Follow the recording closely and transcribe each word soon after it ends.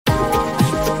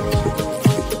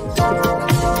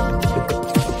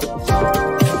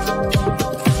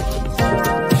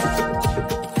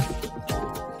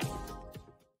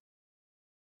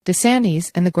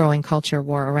DeSantis and the growing culture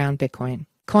war around Bitcoin.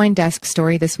 CoinDesk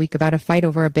story this week about a fight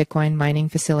over a Bitcoin mining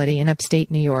facility in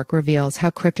upstate New York reveals how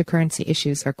cryptocurrency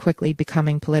issues are quickly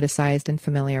becoming politicized in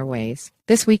familiar ways.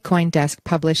 This week, CoinDesk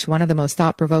published one of the most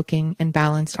thought-provoking and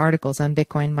balanced articles on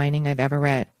Bitcoin mining I've ever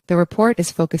read. The report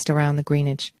is focused around the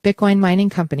Greenidge Bitcoin mining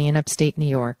company in upstate New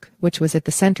York, which was at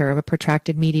the center of a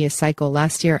protracted media cycle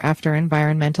last year after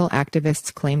environmental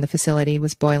activists claimed the facility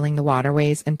was boiling the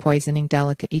waterways and poisoning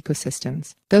delicate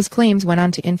ecosystems. Those claims went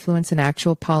on to influence an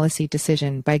actual policy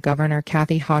decision by Governor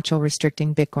Kathy Hochul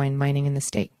restricting Bitcoin mining in the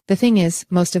state. The thing is,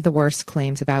 most of the worst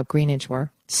claims about Greenidge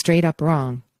were straight up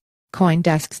wrong.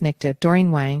 CoinDesk's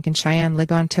Doreen, Wang, and Cheyenne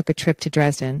Ligon took a trip to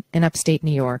Dresden, in upstate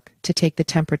New York, to take the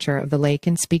temperature of the lake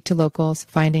and speak to locals,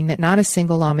 finding that not a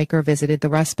single lawmaker visited the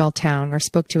Rust Belt town or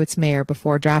spoke to its mayor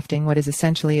before drafting what is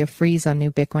essentially a freeze on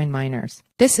new Bitcoin miners.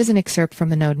 This is an excerpt from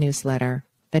the Node newsletter,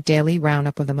 a daily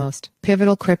roundup of the most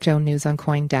pivotal crypto news on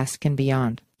CoinDesk and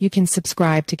beyond. You can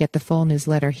subscribe to get the full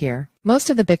newsletter here.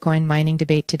 Most of the Bitcoin mining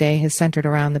debate today has centered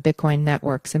around the Bitcoin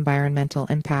network's environmental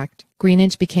impact.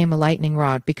 Greenidge became a lightning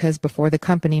rod because before the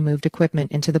company moved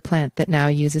equipment into the plant that now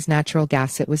uses natural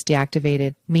gas, it was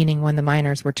deactivated, meaning when the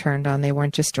miners were turned on, they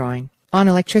weren't just drawing on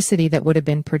electricity that would have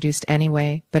been produced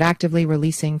anyway, but actively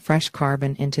releasing fresh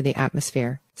carbon into the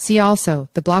atmosphere. See also,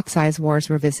 the block size wars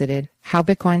revisited, how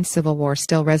Bitcoin's civil war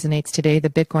still resonates today. The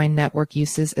Bitcoin network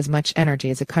uses as much energy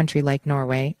as a country like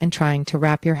Norway, and trying to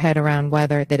wrap your head around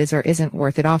whether that is or isn't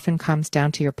worth it often comes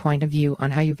down to your point of view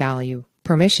on how you value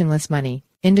permissionless money.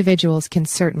 Individuals can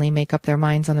certainly make up their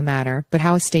minds on the matter, but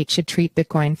how a state should treat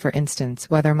Bitcoin, for instance,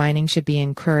 whether mining should be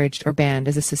encouraged or banned,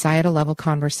 is a societal-level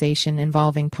conversation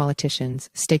involving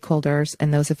politicians, stakeholders,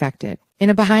 and those affected.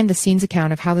 In a behind-the-scenes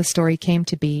account of how the story came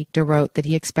to be, De wrote that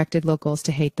he expected locals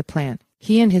to hate the plant.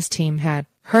 He and his team had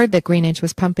heard that Greenidge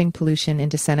was pumping pollution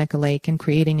into Seneca Lake and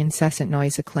creating incessant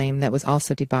noise, a claim that was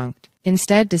also debunked.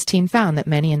 Instead, his team found that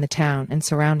many in the town and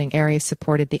surrounding areas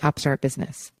supported the upstart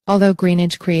business. Although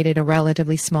Greenidge created a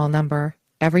relatively small number,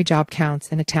 every job counts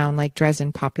in a town like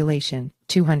Dresden, population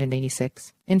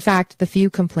 286. In fact, the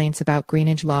few complaints about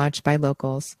Greenidge lodged by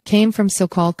locals came from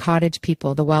so-called cottage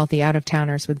people, the wealthy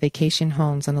out-of-towners with vacation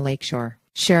homes on the lakeshore.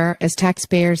 Sure, as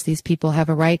taxpayers, these people have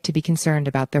a right to be concerned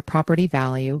about their property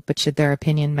value, but should their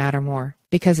opinion matter more?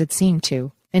 Because it seemed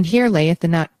to. And here layeth the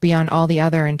nut. Beyond all the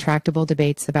other intractable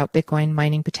debates about Bitcoin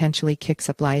mining potentially kicks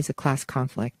up lies a class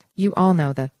conflict. You all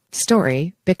know the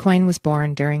story. Bitcoin was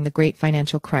born during the Great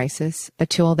Financial Crisis, a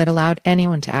tool that allowed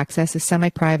anyone to access a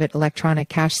semi-private electronic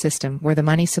cash system where the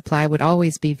money supply would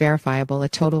always be verifiable, a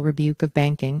total rebuke of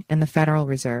banking and the Federal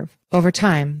Reserve. Over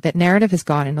time, that narrative has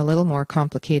gotten a little more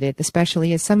complicated,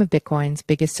 especially as some of Bitcoin's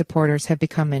biggest supporters have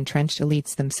become entrenched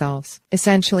elites themselves.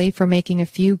 Essentially, for making a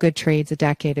few good trades a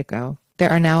decade ago, there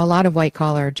are now a lot of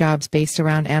white-collar jobs based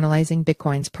around analyzing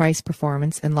Bitcoin's price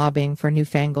performance and lobbying for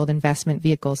newfangled investment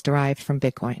vehicles derived from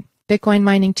Bitcoin. Bitcoin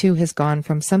mining, too, has gone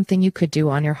from something you could do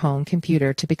on your home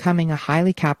computer to becoming a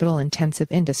highly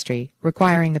capital-intensive industry,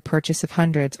 requiring the purchase of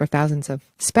hundreds or thousands of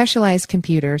specialized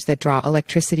computers that draw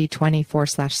electricity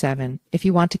 24/7 if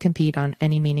you want to compete on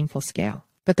any meaningful scale.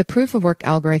 But the proof-of-work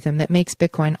algorithm that makes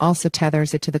Bitcoin also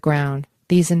tethers it to the ground.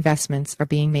 These investments are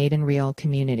being made in real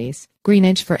communities.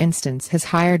 Greenidge, for instance, has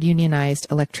hired unionized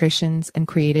electricians and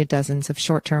created dozens of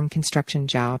short-term construction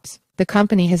jobs. The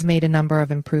company has made a number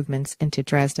of improvements into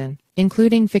Dresden,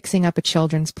 including fixing up a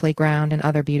children's playground and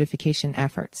other beautification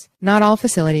efforts. Not all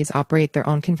facilities operate their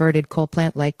own converted coal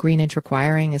plant like Greenidge,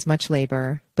 requiring as much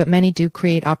labor, but many do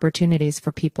create opportunities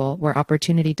for people where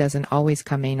opportunity doesn't always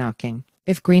come knocking.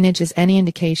 If Greenidge is any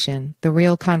indication, the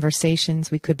real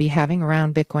conversations we could be having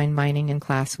around Bitcoin mining and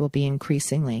class will be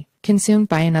increasingly consumed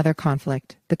by another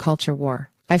conflict, the culture war.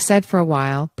 I've said for a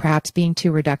while, perhaps being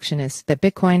too reductionist, that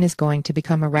Bitcoin is going to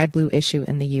become a red-blue issue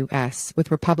in the U.S.,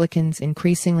 with Republicans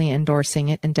increasingly endorsing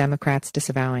it and Democrats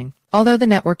disavowing. Although the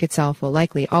network itself will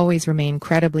likely always remain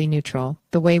credibly neutral,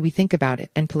 the way we think about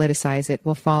it and politicize it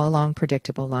will fall along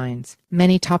predictable lines.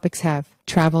 Many topics have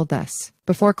traveled thus.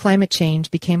 Before climate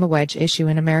change became a wedge issue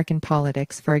in American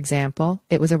politics, for example,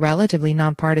 it was a relatively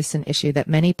nonpartisan issue that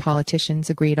many politicians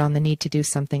agreed on the need to do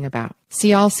something about.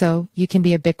 See also, you can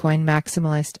be a Bitcoin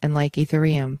maximalist and like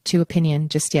Ethereum. To opinion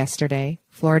just yesterday,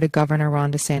 Florida Governor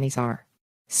DeSantis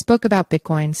spoke about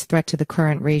Bitcoin's threat to the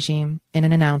current regime in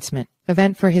an announcement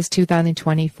event for his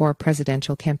 2024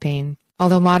 presidential campaign.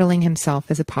 Although modeling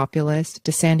himself as a populist,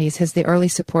 DeSantis has the early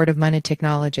support of money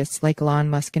technologists like Elon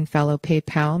Musk and fellow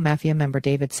PayPal mafia member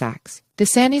David Sacks.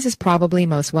 DeSantis is probably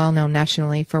most well known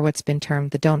nationally for what's been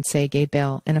termed the Don't Say Gay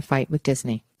bill in a fight with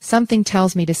Disney. Something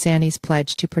tells me DeSantis'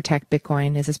 pledge to protect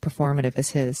Bitcoin is as performative as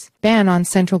his ban on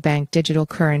central bank digital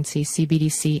currency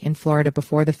CBDC in Florida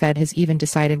before the Fed has even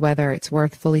decided whether it's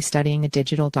worth fully studying a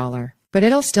digital dollar. But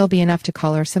it'll still be enough to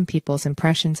color some people's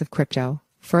impressions of crypto,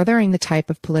 furthering the type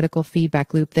of political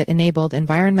feedback loop that enabled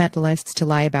environmentalists to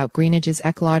lie about Greenidge's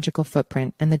ecological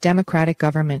footprint and the Democratic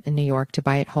government in New York to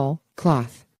buy it whole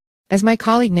cloth. As my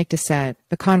colleague Nick said,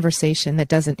 a conversation that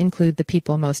doesn't include the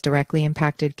people most directly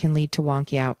impacted can lead to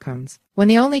wonky outcomes. When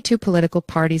the only two political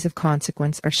parties of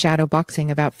consequence are shadowboxing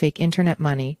about fake internet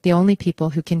money, the only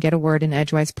people who can get a word in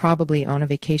edgewise probably own a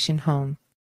vacation home.